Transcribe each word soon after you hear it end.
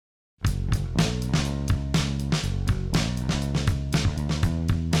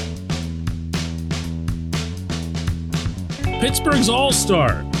Pittsburgh's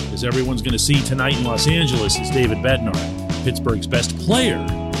all-star, as everyone's going to see tonight in Los Angeles, is David Bednar. Pittsburgh's best player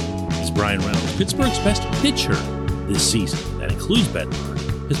is Brian Reynolds. Pittsburgh's best pitcher this season, that includes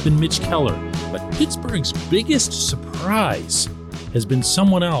Bednar, has been Mitch Keller. But Pittsburgh's biggest surprise has been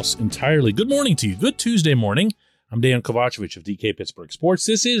someone else entirely. Good morning to you. Good Tuesday morning. I'm Dan Kovacevic of DK Pittsburgh Sports.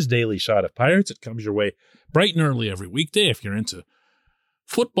 This is Daily Shot of Pirates. It comes your way bright and early every weekday if you're into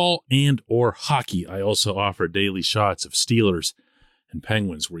football and or hockey. I also offer daily shots of Steelers and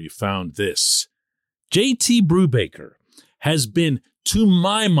Penguins where you found this. JT Brubaker has been, to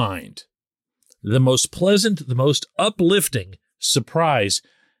my mind, the most pleasant, the most uplifting surprise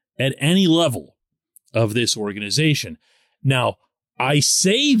at any level of this organization. Now, I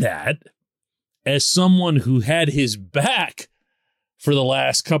say that as someone who had his back for the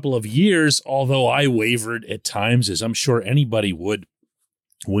last couple of years, although I wavered at times, as I'm sure anybody would,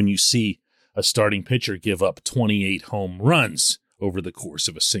 when you see a starting pitcher give up 28 home runs over the course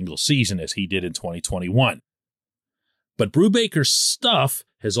of a single season, as he did in 2021. But Brubaker's stuff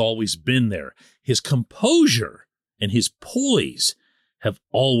has always been there. His composure and his poise have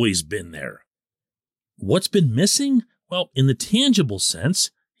always been there. What's been missing? Well, in the tangible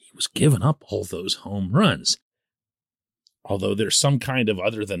sense, he was giving up all those home runs. Although there's some kind of,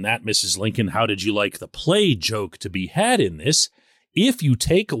 other than that, Mrs. Lincoln, how did you like the play joke to be had in this? If you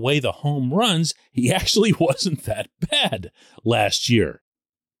take away the home runs, he actually wasn't that bad last year.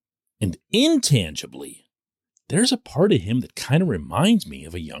 And intangibly, there's a part of him that kind of reminds me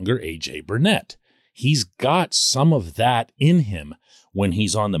of a younger A.J. Burnett. He's got some of that in him when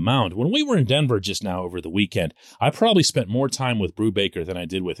he's on the mound. When we were in Denver just now over the weekend, I probably spent more time with Brubaker than I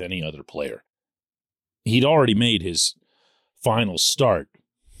did with any other player. He'd already made his final start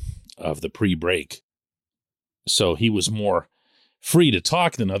of the pre-break, so he was more free to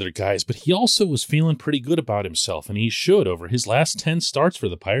talk than other guys, but he also was feeling pretty good about himself, and he should. Over his last 10 starts for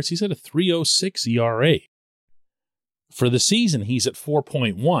the Pirates, he's at a 3.06 ERA. For the season, he's at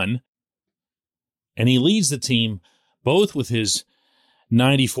 4.1, and he leads the team both with his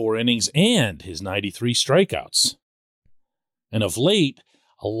 94 innings and his 93 strikeouts. And of late,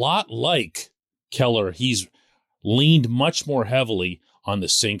 a lot like Keller, he's leaned much more heavily on the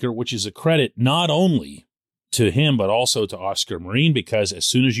sinker, which is a credit not only to him, but also to Oscar Marin, because as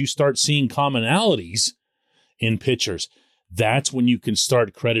soon as you start seeing commonalities in pitchers, that's when you can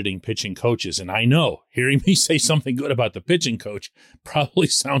start crediting pitching coaches. And I know, hearing me say something good about the pitching coach probably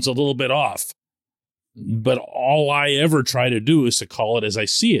sounds a little bit off, but all I ever try to do is to call it as I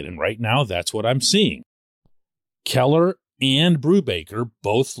see it. And right now, that's what I'm seeing. Keller and Brubaker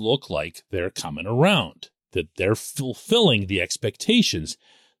both look like they're coming around, that they're fulfilling the expectations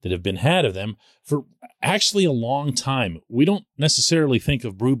that have been had of them for actually a long time. We don't necessarily think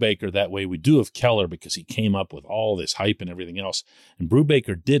of Brubaker that way. We do of Keller because he came up with all this hype and everything else, and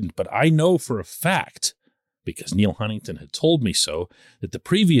Brubaker didn't. But I know for a fact, because Neil Huntington had told me so, that the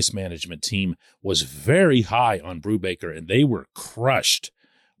previous management team was very high on Brubaker, and they were crushed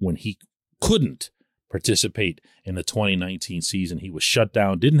when he couldn't participate in the 2019 season. He was shut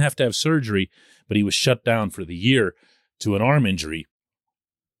down, didn't have to have surgery, but he was shut down for the year to an arm injury,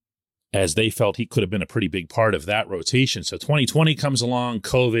 as they felt he could have been a pretty big part of that rotation. So 2020 comes along,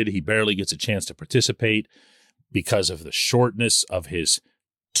 COVID, he barely gets a chance to participate because of the shortness of his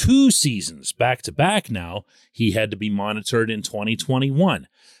 2 seasons back-to-back now. He had to be monitored in 2021.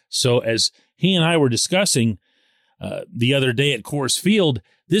 So as he and I were discussing the other day at Coors Field,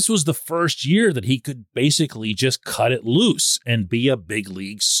 this was the first year that he could basically just cut it loose and be a big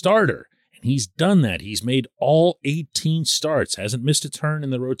league starter. He's done that. He's made all 18 starts, hasn't missed a turn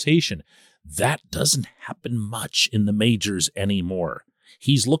in the rotation. That doesn't happen much in the majors anymore.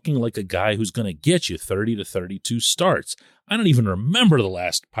 He's looking like a guy who's going to get you 30 to 32 starts. I don't even remember the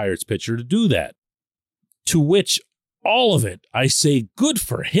last Pirates pitcher to do that. To which all of it, I say, good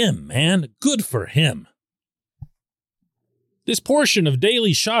for him, man. Good for him. This portion of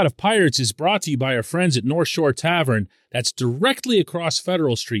Daily Shot of Pirates is brought to you by our friends at North Shore Tavern. That's directly across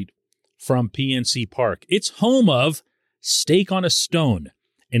Federal Street from PNC Park. It's home of Steak on a Stone,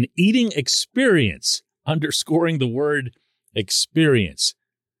 an eating experience, underscoring the word experience.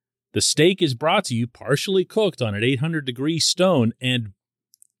 The steak is brought to you partially cooked on an 800-degree stone, and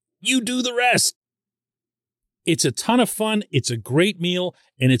you do the rest. It's a ton of fun, it's a great meal,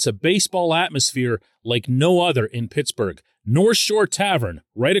 and it's a baseball atmosphere like no other in Pittsburgh. North Shore Tavern,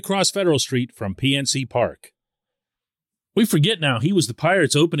 right across Federal Street from PNC Park. We forget now, he was the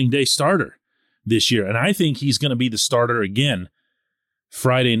Pirates' opening day starter this year, and I think he's going to be the starter again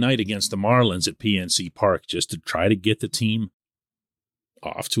Friday night against the Marlins at PNC Park, just to try to get the team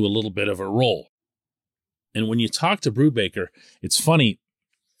off to a little bit of a roll. And when you talk to Brubaker, it's funny,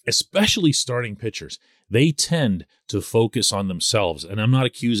 especially starting pitchers, they tend to focus on themselves. And I'm not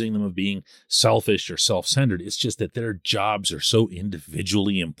accusing them of being selfish or self-centered. It's just that their jobs are so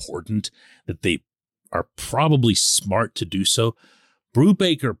individually important that they are probably smart to do so.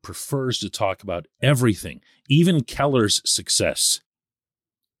 Brubaker prefers to talk about everything, even Keller's success,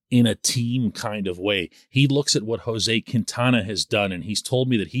 in a team kind of way. He looks at what Jose Quintana has done, and he's told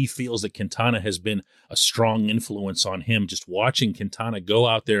me that he feels that Quintana has been a strong influence on him. Just watching Quintana go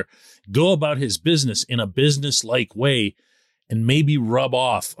out there, go about his business in a business-like way, and maybe rub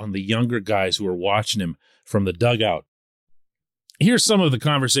off on the younger guys who are watching him from the dugout. Here's some of the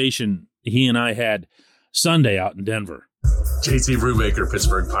conversation he and I had Sunday out in Denver. JT Brubaker,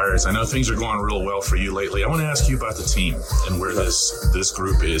 Pittsburgh Pirates. I know things are going real well for you lately. I want to ask you about the team and where this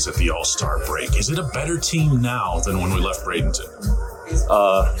group is at the All-Star break. Is it a better team now than when we left Bradenton?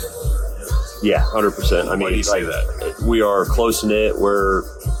 Yeah, 100%. I mean, why do you say that? We are close knit. We're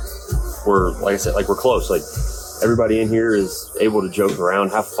like I said, like we're close. Like everybody in here is able to joke around,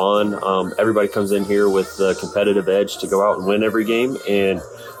 have fun. Everybody comes in here with the competitive edge to go out and win every game, and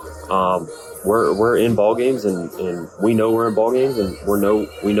we're in ball games, and we know we're in ball games, and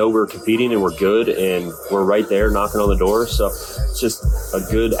we know we're competing, and we're good, and we're right there knocking on the door. So it's just a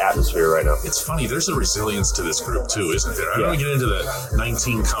good atmosphere right now. It's funny. There's a resilience to this group too, isn't there? I don't want to get into the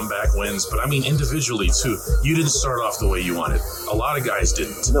 19 comeback wins, but I mean individually too. You didn't start off the way you wanted. A lot of guys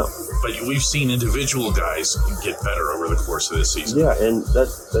didn't. No. But we've seen individual guys get better over the course of this season. Yeah, and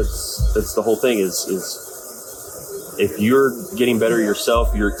that's the whole thing is if you're getting better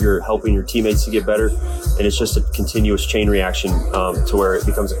yourself, you're helping your teammates to get better, and it's just a continuous chain reaction to where it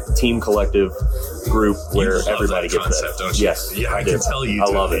becomes a team collective group where everybody gets concept, better. Don't you? Yes, yeah, I can tell you. I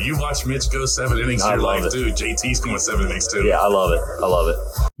love it. You watch Mitch go 7 innings, you're like, dude, JT's going 7 innings too. Yeah, I love it.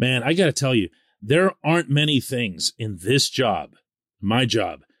 Man, I got to tell you, there aren't many things in this job, my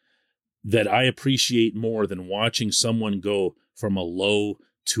job, that I appreciate more than watching someone go from a low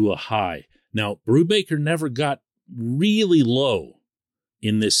to a high. Now, Brubaker never got really low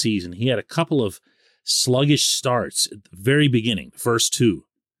in this season. He had a couple of sluggish starts at the very beginning, the first 2.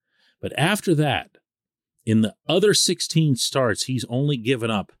 But after that, in the other 16 starts, he's only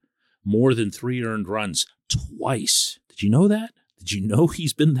given up more than 3 earned runs twice. Did you know that? Did you know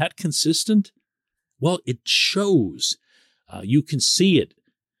he's been that consistent? Well, it shows. You can see it.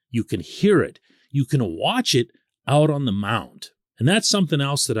 You can hear it. You can watch it out on the mound. And that's something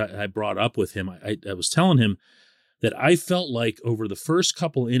else that I brought up with him. I was telling him that I felt like over the first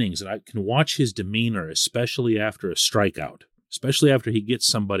couple innings, and I can watch his demeanor, especially after a strikeout, especially after he gets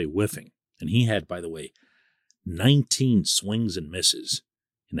somebody whiffing. And he had, by the way, 19 swings and misses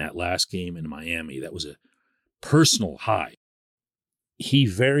in that last game in Miami. That was a personal high. He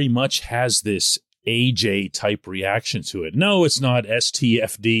very much has this AJ-type reaction to it. No, it's not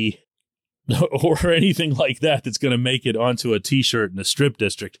STFD or anything like that that's going to make it onto a T-shirt in a strip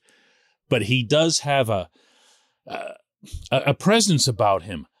district. But he does have a presence about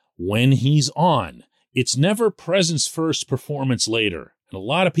him when he's on. It's never presence first, performance later. And a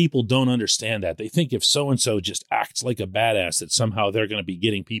lot of people don't understand that. They think if so-and-so just acts like a badass that somehow they're going to be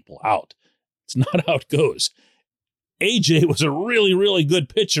getting people out. It's not how it goes. AJ was a really, really good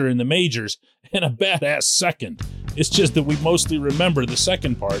pitcher in the majors and a badass second. It's just that we mostly remember the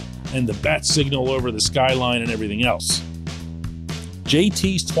second part and the bat signal over the skyline and everything else.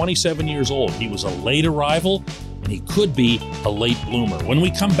 JT's 27 years old. He was a late arrival, and he could be a late bloomer. When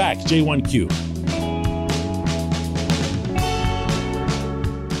we come back, J1Q.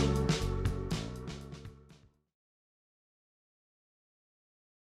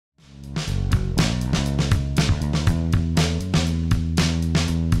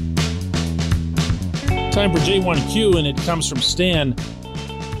 Time for J1Q, and it comes from Stan,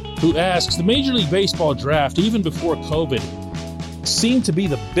 who asks, the Major League Baseball draft, even before COVID, seemed to be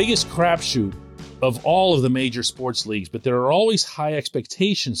the biggest crapshoot of all of the major sports leagues, but there are always high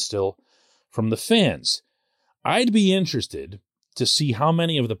expectations still from the fans. I'd be interested to see how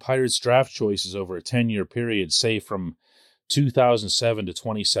many of the Pirates' draft choices over a 10-year period, say from 2007 to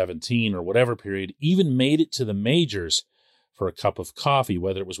 2017 or whatever period, even made it to the majors for a cup of coffee,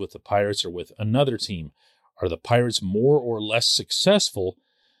 whether it was with the Pirates or with another team. Are the Pirates more or less successful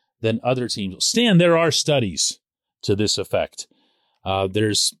than other teams? Stan, there are studies to this effect.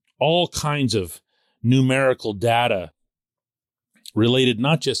 There's all kinds of numerical data related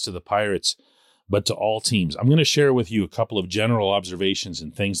not just to the Pirates, but to all teams. I'm going to share with you a couple of general observations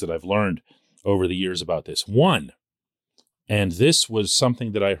and things that I've learned over the years about this. One, and this was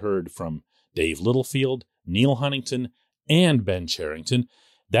something that I heard from Dave Littlefield, Neil Huntington, and Ben Cherington,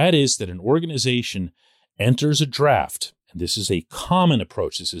 that is that an organization enters a draft, and this is a common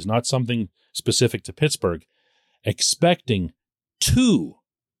approach, this is not something specific to Pittsburgh, expecting two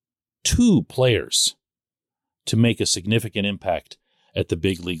players to make a significant impact at the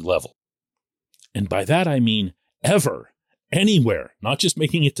big league level. And by that I mean ever, anywhere, not just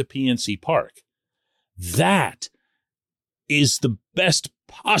making it to PNC Park. That is the best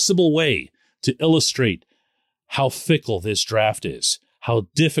possible way to illustrate how fickle this draft is, how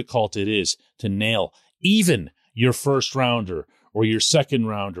difficult it is to nail even your first rounder or your second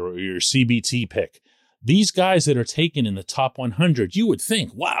rounder or your CBT pick. These guys that are taken in the top 100, you would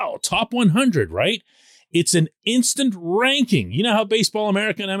think, wow, top 100, right? It's an instant ranking. You know how Baseball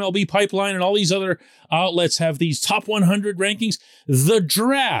America and MLB Pipeline and all these other outlets have these top 100 rankings? The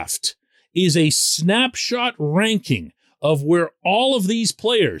draft is a snapshot ranking of where all of these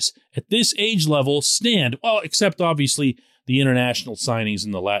players at this age level stand. Well, except obviously the international signings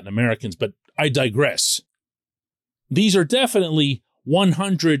and the Latin Americans, but I digress. These are definitely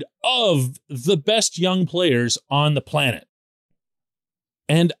 100 of the best young players on the planet.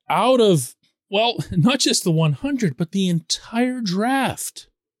 And out of, well, not just the 100, but the entire draft,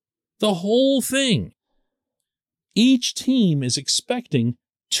 the whole thing, each team is expecting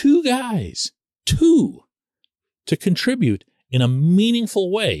two guys, to contribute in a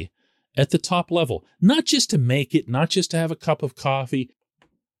meaningful way at the top level, not just to make it, not just to have a cup of coffee.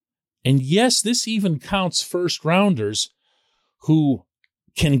 And yes, this even counts first rounders who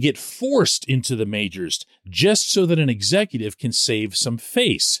can get forced into the majors just so that an executive can save some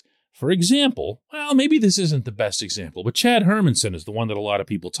face. For example, well, maybe this isn't the best example, but Chad Hermanson is the one that a lot of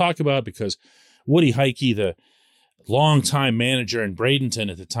people talk about because Woody Heike, the longtime manager in Bradenton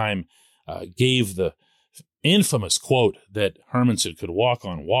at the time, gave the infamous quote that Hermanson could walk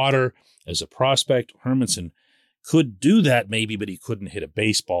on water as a prospect. Hermanson could do that maybe, but he couldn't hit a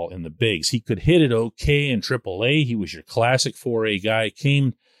baseball in the bigs. He could hit it okay in AAA. He was your classic 4A guy,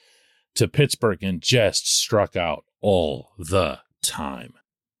 came to Pittsburgh and just struck out all the time.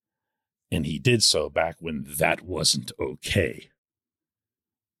 And he did so back when that wasn't okay.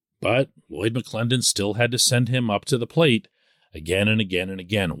 But Lloyd McClendon still had to send him up to the plate again and again and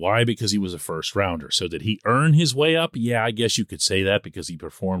again. Why? Because he was a first rounder. So did he earn his way up? Yeah, I guess you could say that because he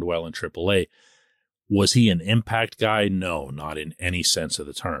performed well in AAA. Was he an impact guy? No, not in any sense of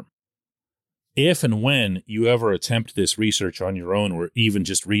the term. If and when you ever attempt this research on your own or even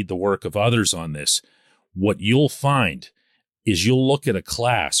just read the work of others on this, what you'll find is you'll look at a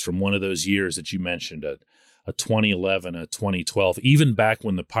class from one of those years that you mentioned, a 2011, a 2012, even back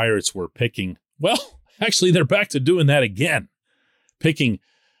when the Pirates were picking, well, actually they're back to doing that again, picking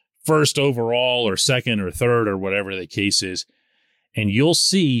first overall or second or third or whatever the case is, and you'll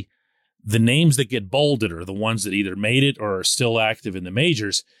see the names that get bolded are the ones that either made it or are still active in the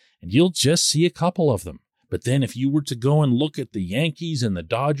majors, and you'll just see a couple of them. But then if you were to go and look at the Yankees and the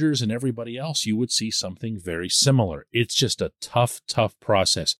Dodgers and everybody else, you would see something very similar. It's just a tough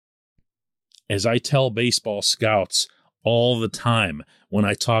process. As I tell baseball scouts all the time when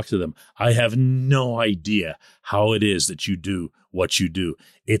I talk to them, I have no idea how it is that you do what you do.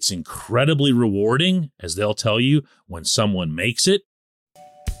 It's incredibly rewarding, as they'll tell you, when someone makes it.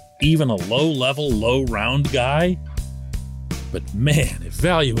 Even a low-level, low-round guy. But man,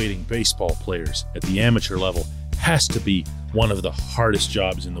 evaluating baseball players at the amateur level has to be one of the hardest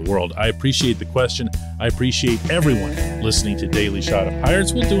jobs in the world. I appreciate the question. I appreciate everyone listening to Daily Shot of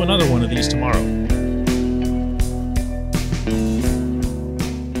Pirates. We'll do another one of these tomorrow.